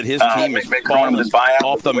way that his team is falling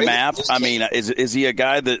off the map, I mean, is he a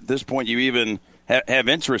guy that at this point you even have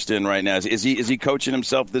interest in right now? Is he coaching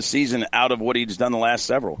himself this season out of what he's done the last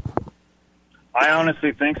several? I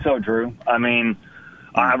honestly think so, Drew. I mean,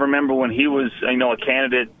 I remember when he was, a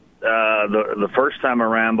candidate the first time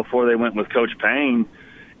around before they went with Coach Payne,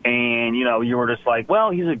 and, you were just like, well,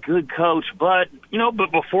 he's a good coach, but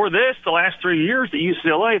before this, the last 3 years at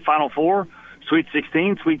UCLA, Final Four, Sweet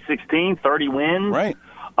 16, 30 wins. Right.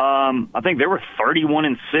 I think they were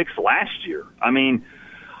 31-6 last year. I mean,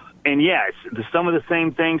 and yes, some of the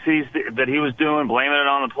same things that he was doing, blaming it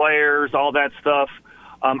on the players, all that stuff.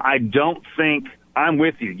 I don't think I'm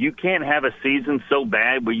with you. You can't have a season so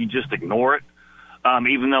bad where you just ignore it,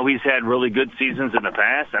 even though he's had really good seasons in the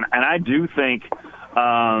past. And I do think,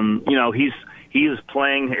 he is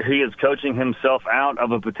coaching himself out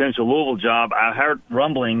of a potential Louisville job. I heard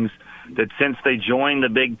rumblings that since they joined the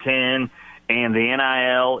Big Ten and the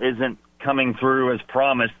NIL isn't coming through as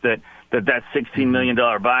promised, that $16 million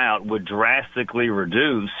buyout would drastically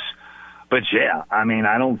reduce. But yeah, I mean,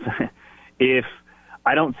 I don't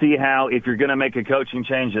see how, if you're going to make a coaching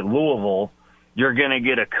change at Louisville, you're going to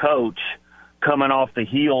get a coach coming off the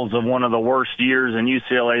heels of one of the worst years in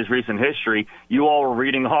UCLA's recent history. You all were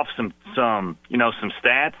reading off some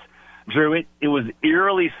stats. Drew, it was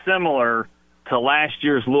eerily similar to last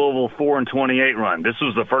year's Louisville 4-28 run. This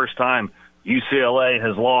was the first time UCLA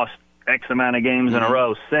has lost X amount of games in a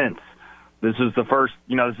row since. This is the first,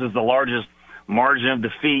 this is the largest margin of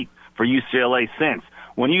defeat for UCLA since.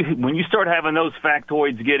 When you start having those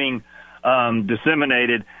factoids getting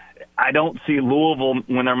disseminated, I don't see Louisville,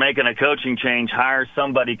 when they're making a coaching change, hire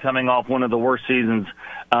somebody coming off one of the worst seasons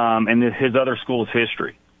in his other school's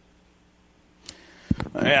history.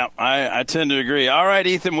 Yeah, I tend to agree. All right,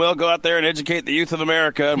 Ethan, we'll go out there and educate the youth of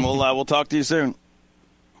America, and we'll talk to you soon.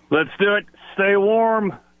 Let's do it. Stay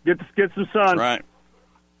warm. Get some sun. Right.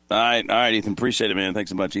 All right, Ethan. Appreciate it, man. Thanks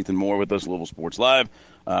so much, Ethan Moore, with us, Louisville Sports Live.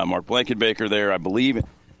 Mark Blankenbaker there, I believe.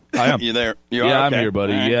 I am. You there? I'm here,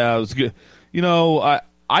 buddy. Right. Yeah, it was good.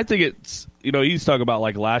 I think it's, he's talking about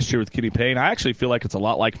like last year with Kenny Payne. I actually feel like it's a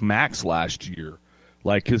lot like Max last year.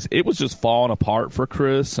 Like, because it was just falling apart for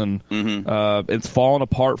Chris, and it's falling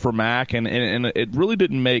apart for Mac, and it really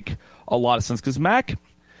didn't make a lot of sense because Mac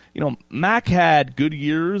had good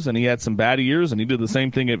years and he had some bad years, and he did the same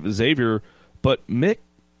thing at Xavier. But Mick,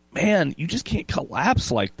 man, you just can't collapse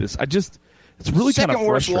like this. It's really kind of second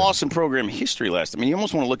worst frustrating. loss in program history last. I mean, you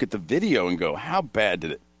almost want to look at the video and go, how bad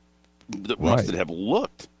did it have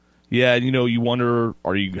looked? Yeah, you wonder,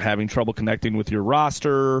 are you having trouble connecting with your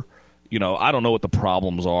roster? I don't know what the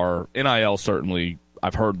problems are. NIL, certainly,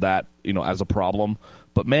 I've heard that, as a problem.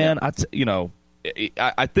 But, man,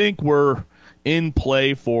 I think we're in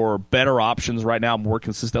play for better options right now, more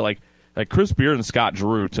consistent. Like Chris Beard and Scott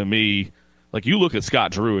Drew, to me, like you look at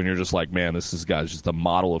Scott Drew and you're just like, man, this guy's just a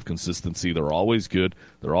model of consistency. They're always good.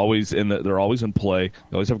 They're always in play.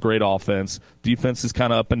 They always have great offense. Defense is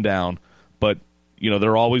kind of up and down. But,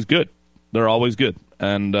 they're always good. They're always good.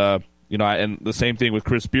 And, and the same thing with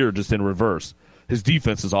Chris Beard, just in reverse. His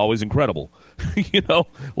defense is always incredible,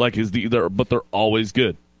 but they're always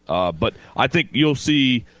good. But I think you'll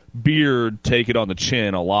see Beard take it on the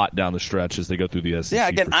chin a lot down the stretch as they go through the SEC. Yeah,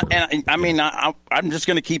 again, I'm just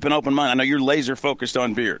going to keep an open mind. I know you're laser focused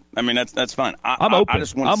on Beard. I mean, that's fine. I'm open.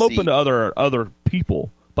 I'm open to other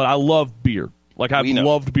people, but I love Beard. Like I've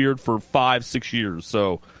loved Beard for 5-6 years.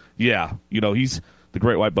 So yeah, he's the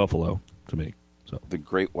Great White Buffalo to me. So the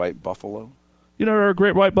Great White Buffalo. A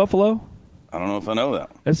Great White Buffalo? I don't know if I know that.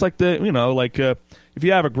 It's like if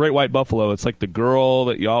you have a Great White Buffalo, it's like the girl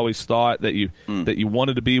that you always thought that you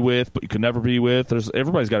wanted to be with, but you could never be with.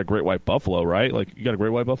 Everybody's got a Great White Buffalo, right? Like you got a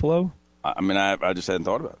Great White Buffalo? I mean, I just hadn't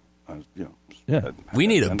thought about it. Yeah. We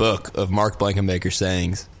need a book of Mark Blankenbaker's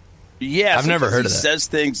sayings. Yeah, I've never heard of that. He says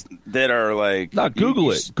things that are like. No,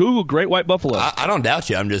 Google it. Google Great White Buffalo. I don't doubt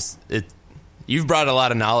you. You've brought a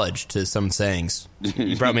lot of knowledge to some sayings.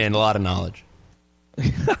 You brought me in a lot of knowledge.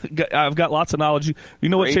 I've got lots of knowledge. You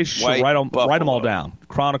know what, Chase? You should write them all down,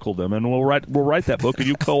 chronicle them, and we'll write that book,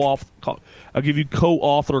 and I'll give you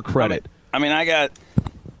co-author credit. I mean, I got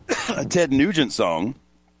a Ted Nugent song,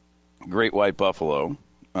 "Great White Buffalo."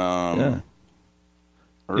 Urban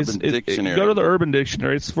Dictionary. Go to the Urban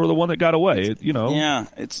Dictionary. It's for the one that got away. Yeah,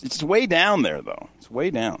 it's way down there though. It's way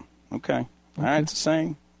down. Okay. All right, it's a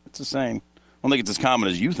saying. It's a saying. I don't think it's as common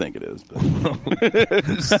as you think it is. But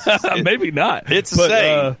maybe not. It's a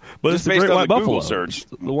saying. But it's the Great White Buffalo. Google search.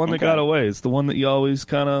 The one that got away. It's the one that you always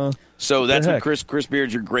kind of. So that's what Chris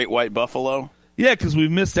Beard's your Great White Buffalo? Yeah, because we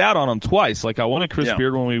missed out on him twice. Like I wanted Chris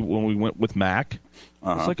Beard when we went with Mac.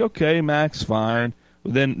 It's like, okay, Mac's fine.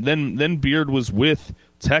 Then Beard was with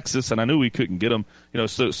Texas, and I knew we couldn't get him.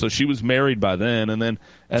 So she was married by then, and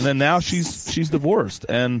then now she's divorced,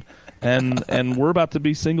 and we're about to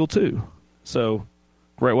be single too. So,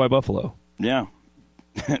 Great White Buffalo. Yeah.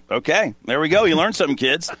 Okay. There we go. You learned something,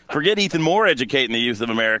 kids. Forget Ethan Moore educating the youth of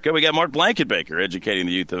America. We got Mark Blankenbaker educating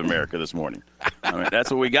the youth of America this morning. I mean, that's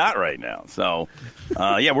what we got right now. So,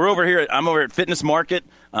 we're over here. I'm over at Fitness Market,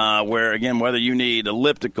 where, again, whether you need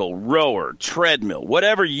elliptical, rower, treadmill,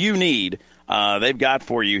 whatever you need, they've got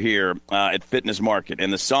for you here at Fitness Market.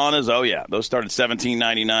 And the saunas, those start at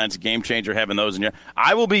 $17.99. It's a game changer having those in here.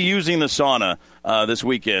 I will be using the sauna this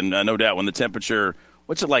weekend, no doubt, when the temperature,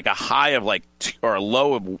 what's it like, a high of or a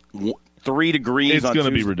low of 3 degrees it's on going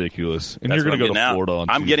to Tuesday? be ridiculous. And you're going to go to Florida on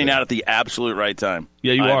I'm Tuesday. getting out at the absolute right time.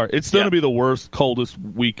 Yeah, you are. It's going to be the worst, coldest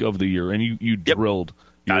week of the year, and you drilled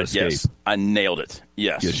your escape. Yes, I nailed it.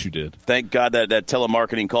 Yes. Yes, you did. Thank God that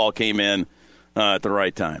telemarketing call came in at the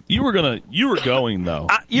right time. You were going though.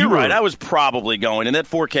 You're right. I was probably going, and that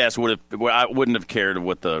forecast I wouldn't have cared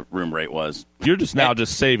what the room rate was. You're just now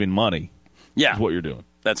just saving money. Yeah, is what you're doing.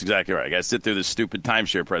 That's exactly right. I got to sit through this stupid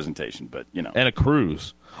timeshare presentation, but and a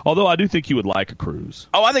cruise. Although I do think you would like a cruise.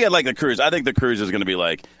 Oh, I think I'd like the cruise. I think the cruise is going to be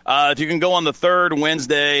like, if you can go on the third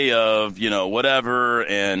Wednesday of, whatever,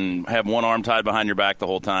 and have one arm tied behind your back the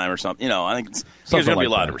whole time or something. I think there's going to be a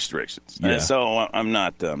lot of restrictions. Yeah. So I'm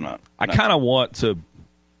not. I kind of want to.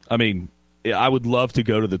 I mean, I would love to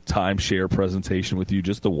go to the timeshare presentation with you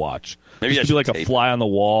just to watch. Maybe just be like a fly on the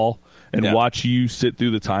wall and watch you sit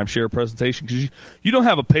through the timeshare presentation because you don't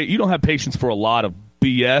have patience for a lot of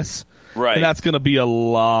BS. Right. And that's going to be a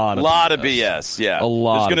lot of BS, yeah. A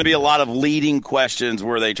lot. There's going to be a lot of leading questions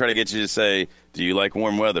where they try to get you to say, do you like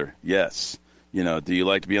warm weather? Yes. Do you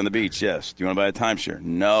like to be on the beach? Yes. Do you want to buy a timeshare?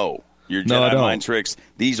 No. Your Jedi mind tricks.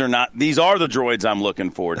 These are the droids I'm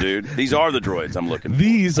looking for, dude. These are the droids I'm looking for.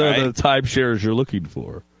 These are the timeshares you're looking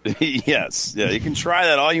for. Yes. Yeah, you can try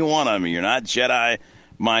that all you want on me. You're not Jedi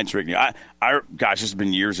mind tricking. Gosh, this has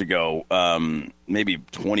been years ago, maybe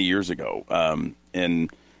 20 years ago.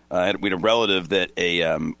 And we had a relative that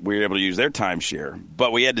we were able to use their timeshare,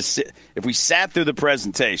 but we had to sit. If we sat through the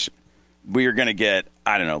presentation, we were going to get,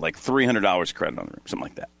 I don't know, like $300 credit on the room, something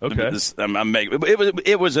like that. Okay.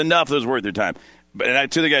 It was enough that it was worth your time.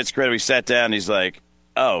 But to the guy's credit, we sat down, and he's like,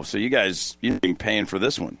 oh, so you've been paying for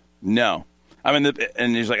this one? No. I mean,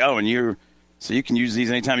 and he's like, oh, so you can use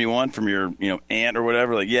these anytime you want from your aunt or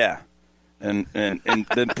whatever? Like, yeah. And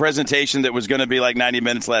the presentation that was going to be like 90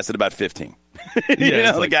 minutes lasted about 15.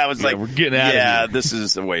 The guy was like, we're getting out of here. This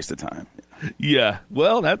is a waste of time. Yeah.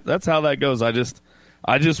 Well, that's how that goes. I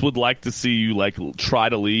just would like to see you like try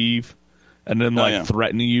to leave and then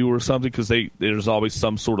threaten you or something, because there's always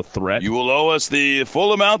some sort of threat. You will owe us the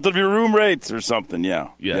full amount of your room rates or something. Yeah.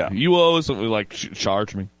 You owe us something, like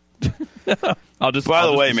charge me. I'll just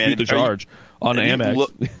man, the charge on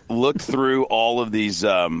Amex. Look through all of these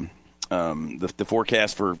the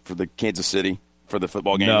forecast for the Kansas City for the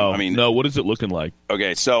football game. No. What is it looking like?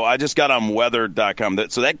 Okay, so I just got on weather.com.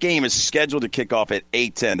 So that game is scheduled to kick off at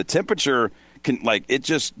 8:10. The temperature it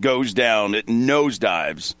just goes down. It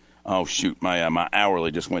nosedives. Oh shoot, my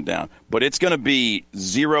hourly just went down. But it's going to be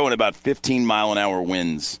 0 and about 15-mile-an-hour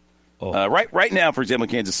winds. Oh. Right now, for example,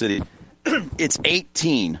 Kansas City, it's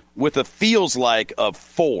 18 with a feels like of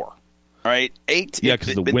 4. All right, 8. Yeah,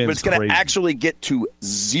 because the wind's but it's going to actually get to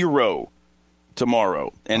 0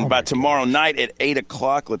 tomorrow, and by tomorrow night at 8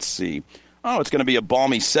 o'clock, let's see. Oh, it's going to be a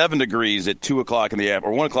balmy 7 degrees at 2 o'clock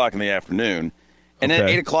or 1 o'clock in the afternoon, and then at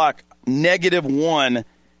 8 o'clock, -1.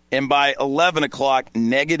 And by 11 o'clock,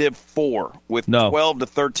 -4 with 12 to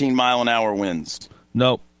 13-mile-an-hour winds.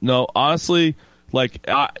 No. Honestly,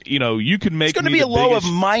 you can make it's going to be a low of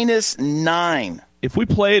 -9. If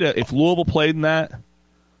Louisville played in that,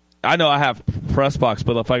 I know I have press box,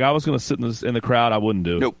 but if I was going to sit in the crowd, I wouldn't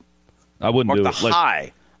do it. Nope. I wouldn't do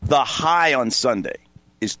it. The high on Sunday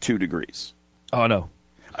is 2 degrees. Oh, no.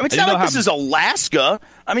 I mean, it's not like this is Alaska.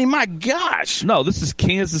 I mean, my gosh. No, this is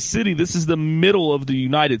Kansas City. This is the middle of the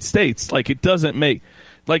United States. It doesn't make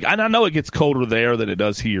and I know it gets colder there than it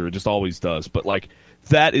does here. It just always does. But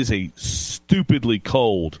that is a stupidly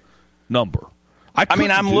cold number.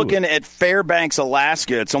 I'm looking at Fairbanks,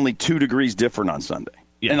 Alaska. It's only 2 degrees different on Sunday.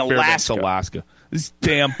 Yeah, in Alaska. These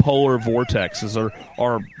damn polar vortexes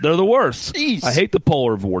are they're the worst. Jeez. I hate the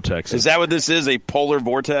polar vortexes. Is that what this is, a polar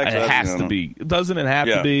vortex? It has to be. Doesn't it have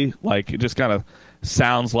to be? It just kind of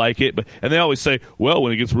sounds like it. And they always say, well,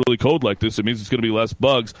 when it gets really cold like this, it means it's going to be less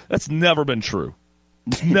bugs. That's never been true.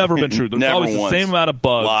 It's never been true. There's always the same amount of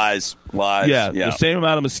bugs. Lies. Yeah, the same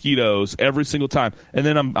amount of mosquitoes every single time. And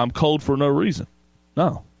then I'm cold for no reason.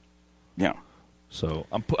 No. Yeah. So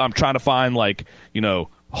I'm trying to find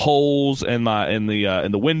holes in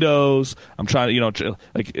the windows. I'm trying to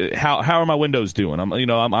how are my windows doing?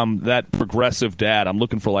 I'm that progressive dad. I'm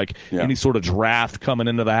looking for any sort of draft coming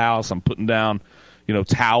into the house. I'm putting down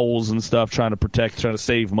towels and stuff, trying to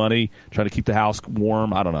save money, trying to keep the house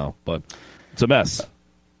warm. I don't know, but it's a mess.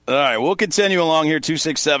 All right, we'll continue along here.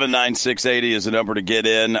 267-9680 is the number to get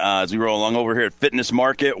in as we roll along over here at Fitness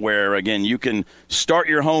Market, where, again, you can start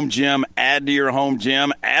your home gym, add to your home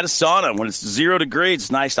gym, add a sauna. When it's 0 degrees,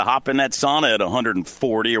 it's nice to hop in that sauna at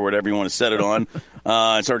 140 or whatever you want to set it on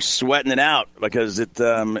and start sweating it out because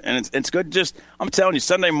it's good. I'm telling you,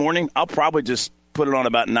 Sunday morning, I'll probably just put it on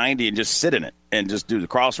about 90 and just sit in it and just do the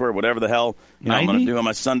crossword, whatever the hell I'm going to do on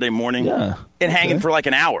my Sunday morning. Yeah. And hang it for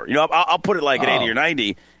an hour. I'll put it at 80 or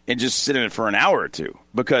 90 and just sit in it for an hour or two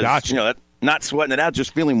because, not sweating it out,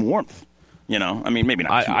 just feeling warmth. Maybe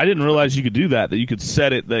not. I didn't realize you could do that you could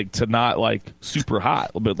set it to not super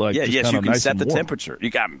hot, but you can set the temperature.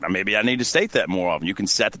 Maybe I need to state that more often. You can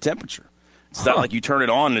set the temperature. It's not like you turn it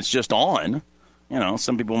on and it's just on.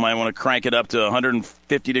 Some people might want to crank it up to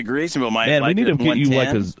 150 degrees. Some people might we need to get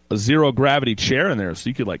you a zero gravity chair in there so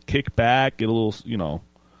you could kick back, get a little,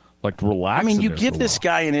 relax. You give this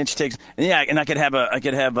guy an inch takes, and I could have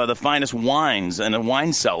the finest wines and a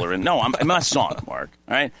wine cellar. And I'm in my sauna, Mark.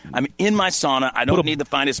 All right, I'm in my sauna. I don't need the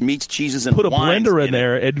finest meats, cheeses, and put a wines blender in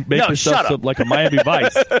there and make yourself like a Miami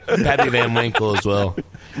Vice. Pappy Van Winkle as well.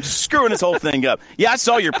 Screwing this whole thing up. Yeah, I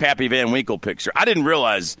saw your Pappy Van Winkle picture. I didn't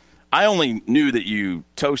realize. I only knew that you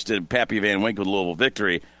toasted Pappy Van Winkle to Louisville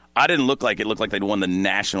victory. I didn't look like they'd won the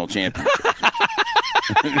national championship.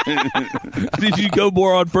 Did you go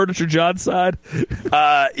more on Furniture John's side?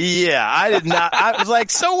 Yeah, I did not. I was like,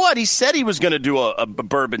 so what? He said he was going to do a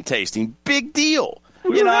bourbon tasting. Big deal.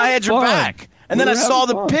 I had your back. And then I saw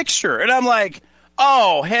the picture, and I'm like,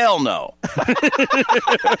 oh, hell no.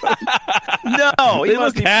 No. They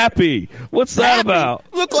look happy. What's that about?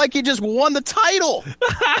 Looked like he just won the title.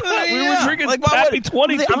 We were drinking Pappy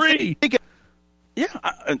 23. Yeah.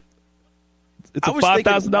 It's a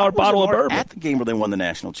 $5,000 bottle of bourbon. At the game where they won the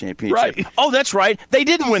national championship. Right. Oh, that's right. They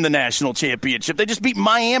didn't win the national championship. They just beat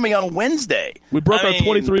Miami on a Wednesday. We broke our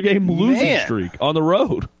 23-game losing streak on the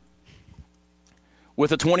road.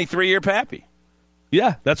 With a 23-year Pappy.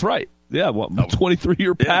 Yeah, that's right. Yeah,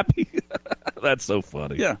 23-year Pappy. That's so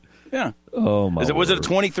funny. Yeah. Oh, my Was it a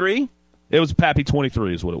 23? It was Pappy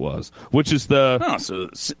 23 is what it was, which is the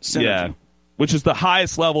synergy. Which is the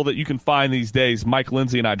highest level that you can find these days. Mike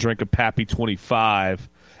Lindsay and I drank a Pappy 25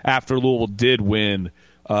 after Louisville did win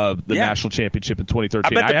the national championship in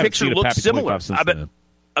 2013. I bet the picture looks Pappy similar. 25 since then.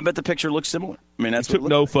 I bet the picture looks similar. I mean, that's we took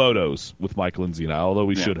no photos with Mike Lindsay and I, although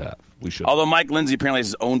we should have. Although Mike Lindsay apparently has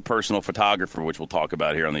his own personal photographer, which we'll talk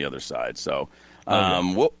about here on the other side. So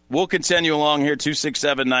we'll continue along here.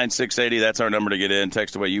 267-9680. That's our number to get in.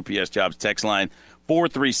 Text away UPS Jobs text line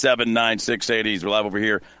 437-9680. We're live over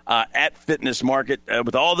here at Fitness Market.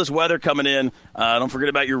 With all this weather coming in, don't forget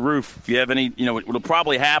about your roof. If you have any, what'll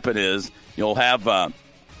probably happen is you'll have,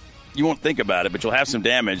 you won't think about it, but you'll have some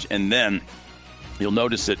damage, and then you'll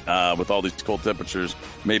notice it with all these cold temperatures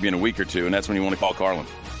maybe in a week or two, and that's when you want to call Carlin.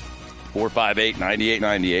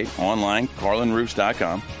 458-9898. Online,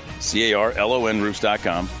 carlinroofs.com. CARLON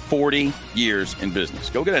roofs.com. 40 years in business.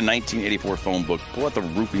 Go get a 1984 phone book. Pull out the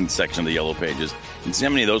roofing section of the Yellow Pages and see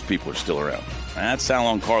how many of those people are still around. That's how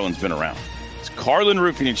long Carlin's been around. It's Carlin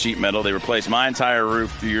Roofing and Sheet Metal. They replaced my entire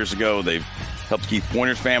roof a few years ago. They've helped Keith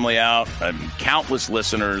Pointer's family out. Countless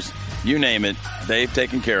listeners. You name it. They've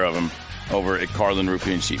taken care of them over at Carlin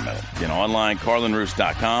Roofing and Sheet Metal. Again, online,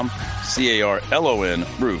 carlinroofs.com, CARLON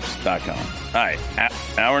roofs.com. All right,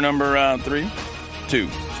 hour number 3, 2,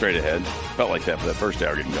 straight ahead. Felt like that for that first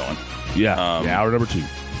hour getting going. Yeah, hour number 2.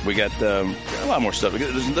 We got a lot more stuff.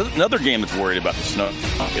 There's another game that's worried about the snow.